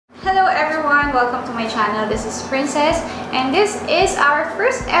everyone! Welcome to my channel. This is Princess and this is our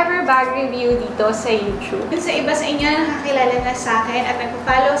first ever bag review dito sa YouTube. Sa iba sa inyo na nakakilala na sa akin at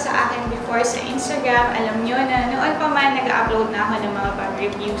nagpo-follow sa akin before sa Instagram, alam nyo na noon pa man nag-upload na ako ng mga bag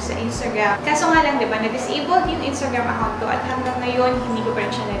reviews sa Instagram. Kaso nga lang, diba, na-disabled yung Instagram account ko at hanggang ngayon hindi ko pa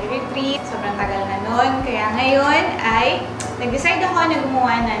rin siya nare-retreat. Sobrang tagal na noon. Kaya ngayon ay nag-decide ako na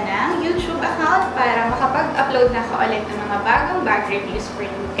gumawa na ng YouTube account para makapag-upload na ako ulit ng mga bagong bag reviews for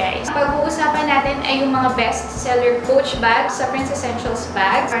you guys. Ang pag-uusapan natin ay yung mga best-seller Coach bags sa Princessentials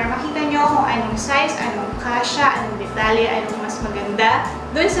Bags para makita nyo kung anong size, anong kasya, anong detalye, anong mas maganda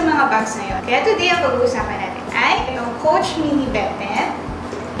dun sa mga bags na yun. Kaya today, ang pag-uusapan natin ay itong Coach Mini Bennett.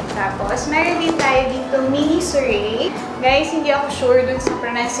 Tapos, meron din tayo dito Mini Surrey. Guys, hindi ako sure dun sa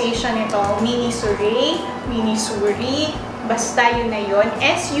pronunciation nito. Mini Surrey, Mini Surrey. Basta yun na yun.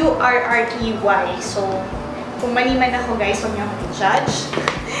 S-U-R-R-E-Y. So, kung mali man ako guys, huwag niyo akong i-judge.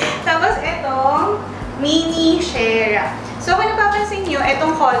 Tapos, itong Mini Shera. So, kung napapansin nyo,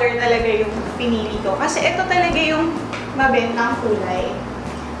 itong color talaga yung pinili ko. Kasi ito talaga yung mabentang kulay.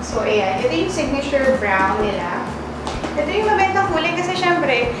 So, ayan. Ito yung signature brown nila. Ito yung mabentang kulay kasi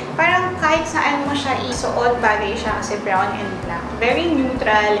syempre, parang kahit saan mo siya isuot, bagay siya kasi brown and black. Very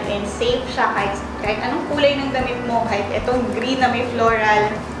neutral and safe siya kahit anong kulay ng damit mo, kahit itong green na may floral,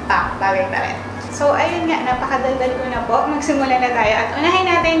 bagay pa rin. So, ayun nga, napakadaldal ko na po. Magsimula na tayo at unahin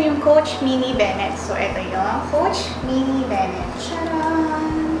natin yung Coach Mini Bennett. So, ito yung Coach Mini Bennett.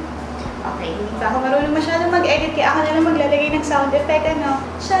 Charan! Okay, hindi pa ako marunong masyadong mag-edit kaya ako na lang maglalagay ng sound effect, ano?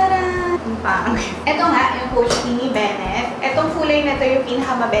 Charan! Ito nga, yung Coach Mini Bennett. Itong kulay na to yung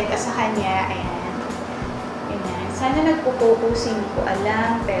pinakamabenta sa kanya. Ayan. Ganyan. Sana nagpo-focus, hindi ko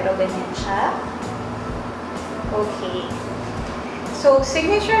alam, pero ganyan siya. Okay. So,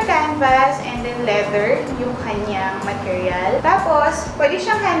 signature canvas and then leather yung kanyang material. Tapos, pwede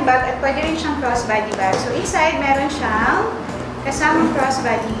siyang handbag at pwede rin siyang crossbody bag. So, inside, meron siyang kasamang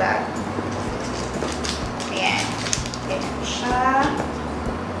crossbody bag. Ayan. Ganyan siya.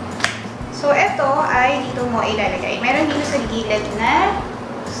 So, ito ay dito mo ilalagay. Meron dito sa gilid na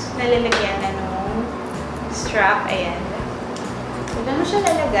nalalagyan na nung strap. Ayan. So, doon mo siya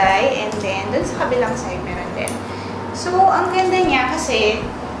lalagay and then, doon sa kabilang side meron din. So, ang ganda niya kasi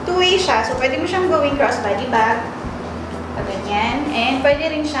two-way siya. So, pwede mo siyang gawing crossbody bag. Ganyan. And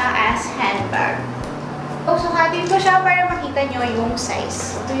pwede rin siya as handbag. So, sukatin ko siya para makita nyo yung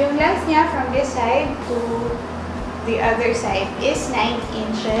size. So, yung length niya from this side to the other side is 9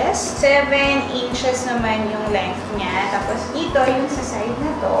 inches. 7 inches naman yung length niya. Tapos, dito, yung sa side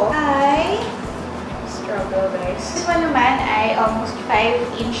na to ay struggle guys. This one naman ay almost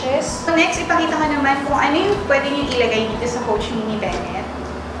 5 inches. So next, ipakita ko naman kung ano yung pwede nyo ilagay dito sa Coach Mini Bennett.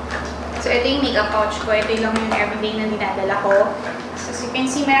 So ito yung makeup pouch ko. Ito yung everyday na dinadala ko. So as you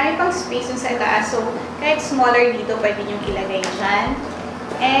can see, marami pang space dun sa taas. So kahit smaller dito, pwede nyo ilagay dyan.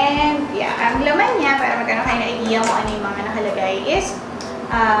 And yeah, ang laman niya, para magkano kayo na idea kung ano yung mga nakalagay is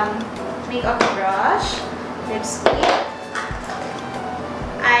makeup brush, lipstick,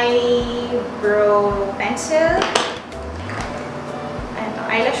 eyebrow pencil,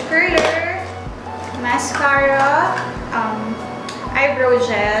 eyelash curler, mascara, eyebrow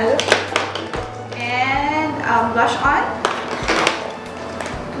gel, and blush on,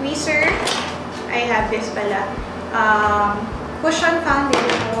 tweezer. I have this pala, cushion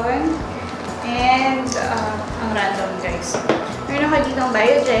foundation, and ang random guys. Meron ako ditong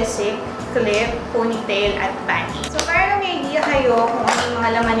biogesic, clip, ponytail, at panty. So, para may idea kayo kung ano yung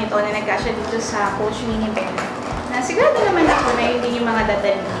mga laman nito na nagkasya dito sa Coach Mini Bennett. Na sigurado naman ako na hindi yung mga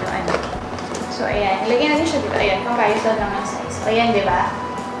dadalhin nyo. Ano. So, ayan. Ilagyan natin siya dito. Ayan, comparison lang ang size. So, ayan, di ba?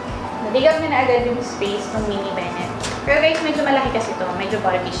 Nadigam na agad yung space ng Mini Bennett. Pero guys, medyo malaki kasi ito. Medyo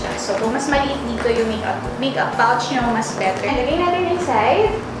bulky siya. So, kung mas maliit dito yung makeup pouch nyo, mas better. Ilagay natin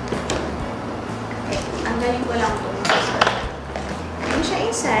inside. Okay. Ang galing ko lang ito. Ayan siya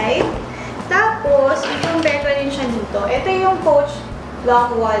inside. Tapos, i-compare ko din siya dito. Ito yung Coach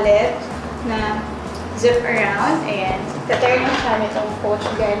long wallet na zip around. Ayan. Kater na siya nitong Coach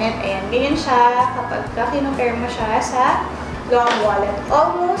Bennett. Ayan. Ganyan siya kapag kinumpare mo siya sa long wallet.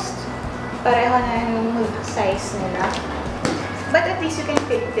 Almost pareho na yung size nila. But at least you can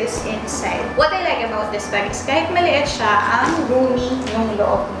fit this inside. What I like about this bag is kahit maliit siya, ang roomy yung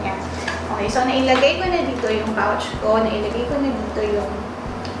loob niya. Okay. So, nailagay ko na dito yung pouch ko. Nailagay ko na dito yung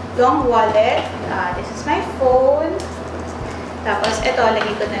long wallet. This is my phone. Tapos, ito,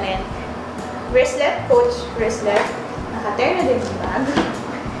 lagay ko na rin. Wristlet, Coach wristlet. Naka-tear na din yung bag.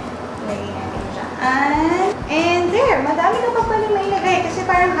 Lagay natin dyan. And there, madami na pa pala mailagay. Kasi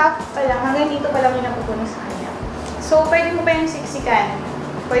parang half pa lang. Hanggang dito pa lang yung napupunin sa kanya. So, pwede mo pa yung siksikan.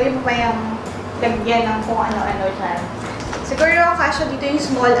 Pwede mo pa yung lagyan ng kung ano-ano dyan. Siguro kasya dito yung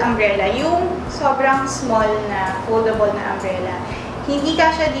small umbrella. Yung sobrang small na foldable na umbrella. Hindi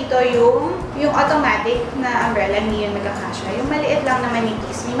kasya dito yung automatic na umbrella, hindi yun magkakasya. Yung maliit lang na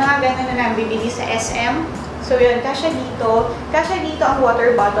manipis. May mga ganun na nabibili sa SM. So yun, kasya dito. Kasya dito ang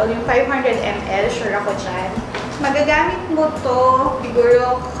water bottle, yung 500 ml. Sure ako dyan. Magagamit mo to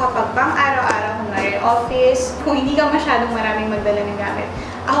siguro kapag pang araw-araw, kung may office, kung hindi ka masyadong maraming magdala ng gamit.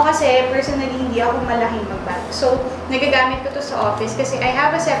 Ako kasi, personally, hindi ako malaking mag-bag. So, nagagamit ko to sa office kasi I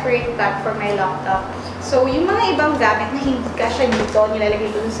have a separate bag for my laptop. So, yung mga ibang gamit na hindi kasya dito,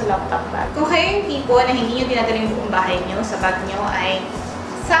 nilalagay ko dun sa laptop bag. Kung kayo yung tipo na hindi nyo dinadala yung buong bahay nyo sa bag nyo, ay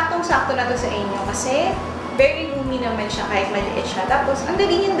saktong-sakto na to sa inyo kasi very roomy naman siya kahit maliit siya. Tapos, ang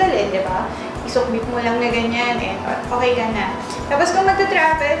dali niyong dalhin, di ba? Isukbit mo lang na ganyan and okay ka na. Tapos kung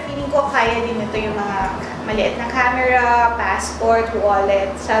magta-travel, feeling ko kaya din ito yung mga maliit na camera, passport, wallet,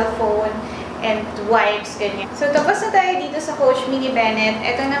 cellphone, and wipes, ganyan. So, tapos na tayo dito sa Coach Mini Bennett.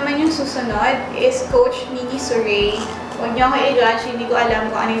 Ito naman yung susunod is Coach Mini Surrey. Huwag niyo ako i-judge, hindi ko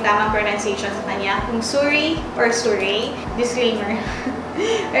alam kung ano yung tamang pronunciation sa kanya. Kung Surrey or Surrey, disclaimer.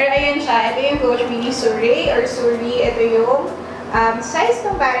 Pero ayun siya, ito yung Coach Mini Surrey or Surrey. Ito yung size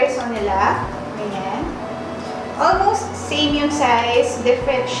comparison nila. Ganyan. Almost same yung size,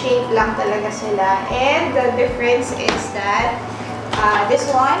 different shape lang talaga sila. And the difference is that this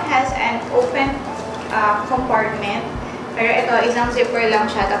one has an open compartment. Pero ito, isang zipper lang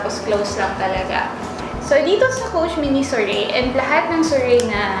siya, tapos close lang talaga. So, dito sa Coach Mini Surrey, and lahat ng Surrey.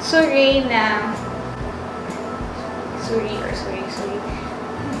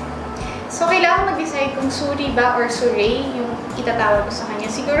 So, kailangan mag-decide kung Surrey ba or Surrey yung itatawag ko sa kanya.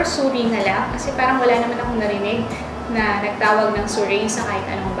 Siguro Surrey na lang, kasi parang wala naman akong narinig na nagtawag ng Surrey sa kahit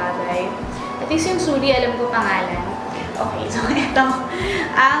anong bagay. At least yung Surrey, alam ko pangalan. Okay, so ito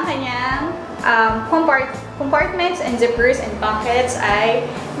ang kanyang compartments and zippers and pockets ay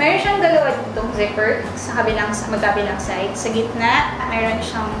meron siyang dalawa ditong zipper sa magkabilang side. Sa gitna, meron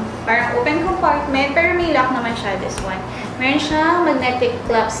siyang parang open compartment pero may lock naman siya, this one. Meron siyang magnetic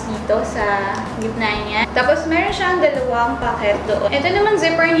clamps dito sa gitna niya. Tapos meron siyang dalawang pocket doon. Ito naman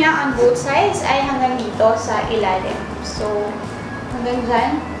zipper niya on both sides ay hanggang dito sa ilalim. So, hanggang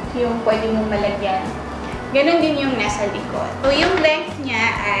dyan yung pwede mong malagyan. Ganon din yung nasa likod. So, yung length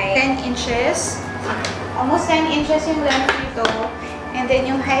niya ay 10 inches. Almost 10 inches yung length nito. And then,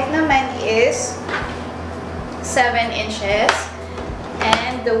 yung height naman is 7 inches.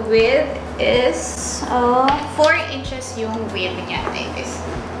 And the width is 4 inches yung width niya.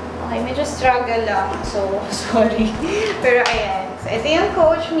 Okay, medyo struggle lang. So, sorry. Pero, ayan. So, ito yung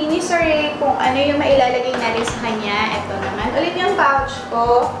Coach Mini Surrey. Kung ano yung mailalagay natin sa kanya. Ito naman. Ulit yung pouch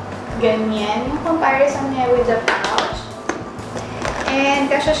ko. Ganyan. Yung comparison niya with the pouch. And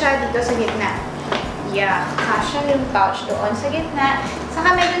kasya siya dito sa gitna. Yeah. Kasya yung pouch doon sa gitna.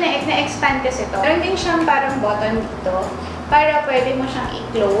 Saka medyo na-expand kasi ito. Meron din siyang parang button dito. Para pwede mo siyang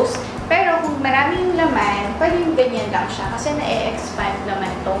i-close. Pero kung maraming laman, pwede ganyan lang siya. Kasi na-expand naman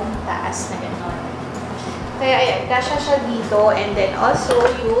itong taas na gano'n. Kaya ayan, kasya siya dito. And then also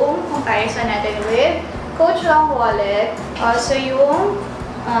yung comparison natin with Coach Long Wallet. Also yung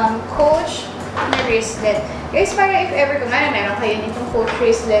Coach na wristlet. Guys, para if ever kung meron kayo nitong Coach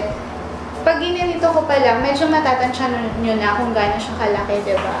wristlet, pag ginanito ko pa lang, medyo matatansya nyo na kung gaano siya kalaki,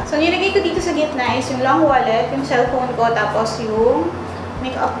 diba? So, nilagay ko dito sa gitna is yung long wallet, yung cellphone ko, tapos yung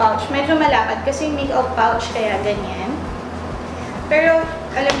makeup pouch. Medyo malapad kasi yung makeup pouch, kaya ganyan. Pero,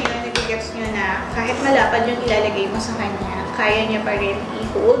 alam niyo, nagigets nyo na kahit malapad yung ilalagay mo sa kanya, kaya niya pa rin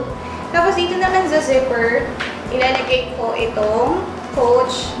i-hold. Tapos, dito naman sa zipper, ilalagay ko itong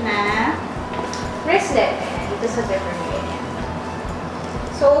Coach na wristlet. Ayan, dito sa zipper niya.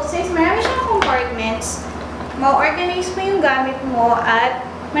 So, since marami siyang compartments, ma-organize mo yung gamit mo at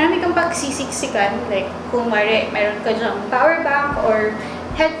marami kang pagsisiksikan. Like, kung meron ka dyang power bank or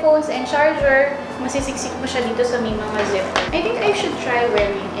headphones and charger, masisiksik mo siya dito sa may mga zipper. I think I should try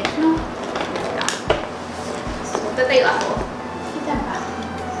wearing it, no? So, tatayo ako. Kita ba?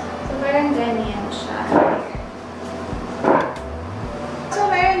 So, parang ganyan siya. So,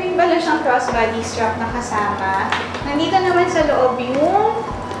 meron din pala siyang crossbody strap na kasama. Nandito naman sa loob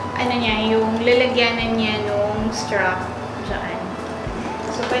yung yung lalagyanan niya nung strap dyan.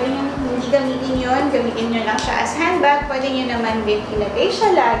 So, pwede nyo hindi gamitin yun. Gamitin nyo lang siya as handbag. Pwede nyo naman din ilagay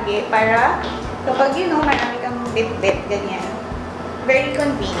siya lagi para kapag marami kang bit-bit, ganyan. Very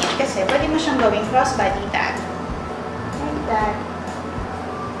convenient kasi pwede mo siyang gawing crossbody tag. Like that.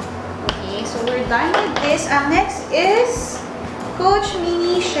 Okay, so we're done with this. Next is Coach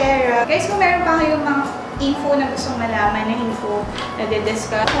Mini Shera. Guys, kung meron pa kayong mga info na gustong malaman na hindi ko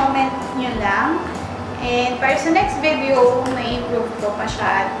na-discuss, comment nyo lang. And para sa next video, may-improve ko pa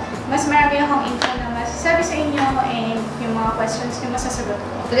siya. At mas marami akong info na masasabi sa inyo and yung mga questions nyo masasagot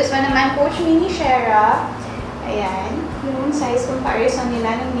ko. So this one naman, Coach Mini Shera. Ayan. Yung size comparison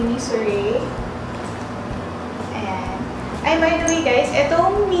nila ng Mini Surrey. Ayan. Ay, by the way guys,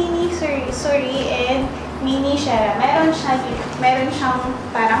 itong Mini Surrey and Mini Shera, meron siyang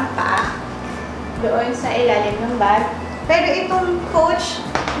parang paa doon sa ilalim ng bag. Pero itong Coach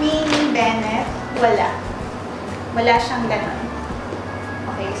Mini Bennett, wala siyang ganon.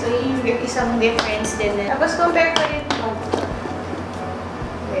 Okay, so yun yung isang difference din. Tapos compare ko rin ito.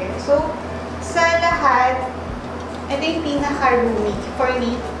 Okay, so sa lahat, ito yung pinaka-roomy. For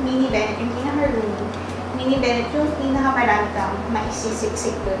me, Mini Bennett yung pinaka-roomy. Mini Bennett yung pinaka-marami kang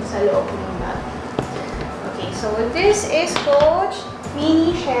maisisiksik dun sa loob ng bag. Okay, so this is Coach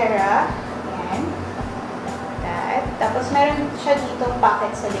Mini Shera. Ayan. Tapos meron siya ditong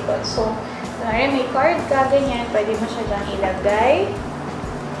pocket sa likod. So, may card ka, ganyan, pwede mo siya dyan ilagay.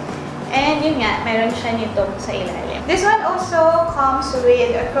 And yun nga, meron siya nitong sa ilalim. This one also comes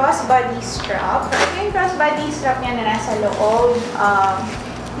with a crossbody strap. Ito yung crossbody strap niya na nasa loob.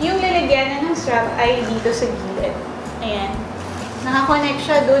 Yung lalagyan ng strap ay dito sa gilid. Ayan. Nakakonect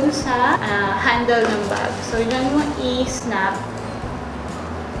siya dun sa handle ng bag. So, dyan mo i-snap.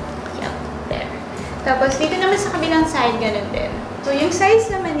 Yep, there. Tapos, dito naman sa kabilang side, ganun din. So, yung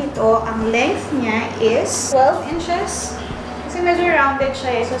size naman nito, ang length niya is 12 inches. Kasi medyo rounded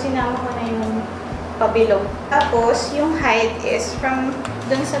siya eh. So, sinama ko na yung pabilog. Tapos, yung height is from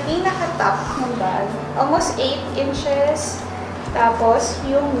dun sa pinaka-top ng bag, almost 8 inches. Tapos,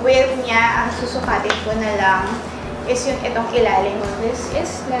 yung width niya, ang susukatin ko na lang, is yung itong ilalim. This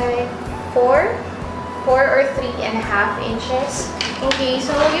is like 4 or 3.5 inches. Okay, so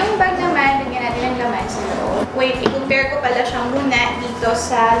yung bag naman, lagyan natin ang laman sa loob. Wait, i-compare ko pala siya muna dito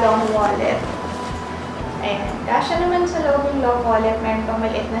sa long wallet. Ayan, kasya naman sa loob yung long wallet. Meron pang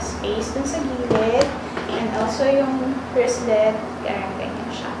maliit na space dun sa gilid. And also yung wristlet, ganyan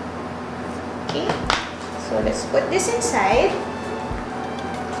siya. Okay, so let's put this inside.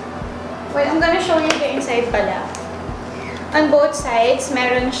 Well, I'm gonna show you the inside pala. On both sides,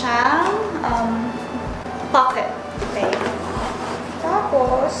 meron siyang pocket. Okay.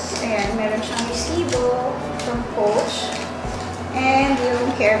 Tapos, ayan, meron siyang resibo from Coach. And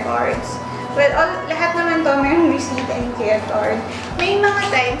yung care cards. Well, lahat naman to, mayroong receipt and care card. May mga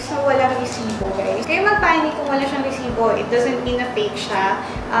times na walang resibo, guys. Kaya magpanik kung wala siyang resibo, it doesn't mean na fake siya.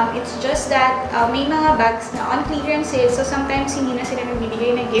 It's just that may mga bags na on clearance sale, so sometimes hindi na sila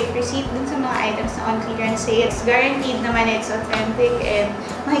nagbibigay ng gift receipt dun sa mga items na on clearance sale. It's guaranteed naman, it's authentic, and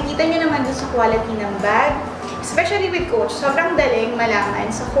makikita nyo naman dun sa quality ng bag. Especially with Coach, sobrang daling malaman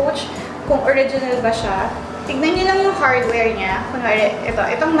sa Coach kung original ba siya. Tignan nyo lang yung hardware niya. Kunwari,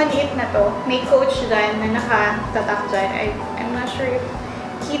 itong maliit na to, may Coach dyan na nakatatak dyan. I'm not sure if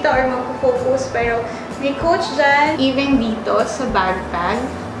kita or magpo-focus, pero may Coach dyan. Even dito sa bag,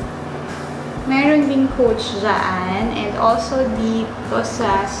 meron din Coach dyan. And also dito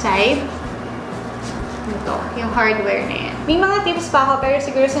sa side, ito, yung hardware na yan. May mga tips pa ako, pero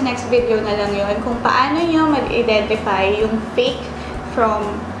siguro sa next video na lang yun kung paano nyo mag-identify yung fake from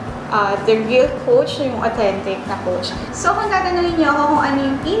the real Coach, yung authentic na Coach. So, kung tatanungin nyo ako kung ano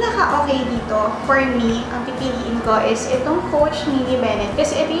yung pinaka-okay dito, for me, ang pipiliin ko is itong Coach Mini Bennett.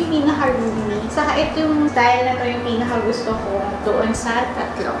 Kasi ito yung pinaka-roomy. Saka itong style na to yung pinaka-gusto ko doon sa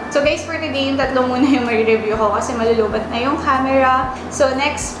tatlo. So, guys, for today, yung tatlo muna yung ma-review ko kasi malulubat na yung camera. So,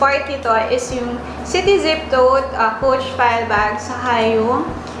 next part nito is yung City Zip Tote, Coach File Bag, saka yung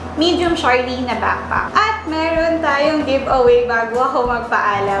medium shorty na backpack. At meron tayong giveaway bago ako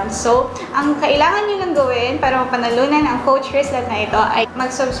magpaalam. So, ang kailangan nyo lang gawin para mapanalunan ang Coach Wristlet na ito ay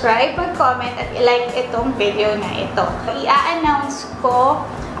mag-subscribe, mag-comment, at i-like itong video na ito. I-announce ko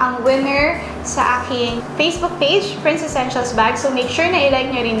ang winner sa aking Facebook page, Princessentials Bags. So, make sure na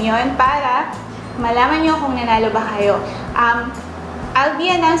i-like nyo rin yon para malaman nyo kung nanalo ba kayo. I'll be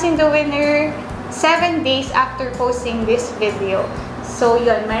announcing the winner 7 days after posting this video. So,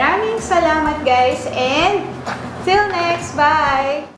 yun. Maraming salamat, guys. And till next. Bye!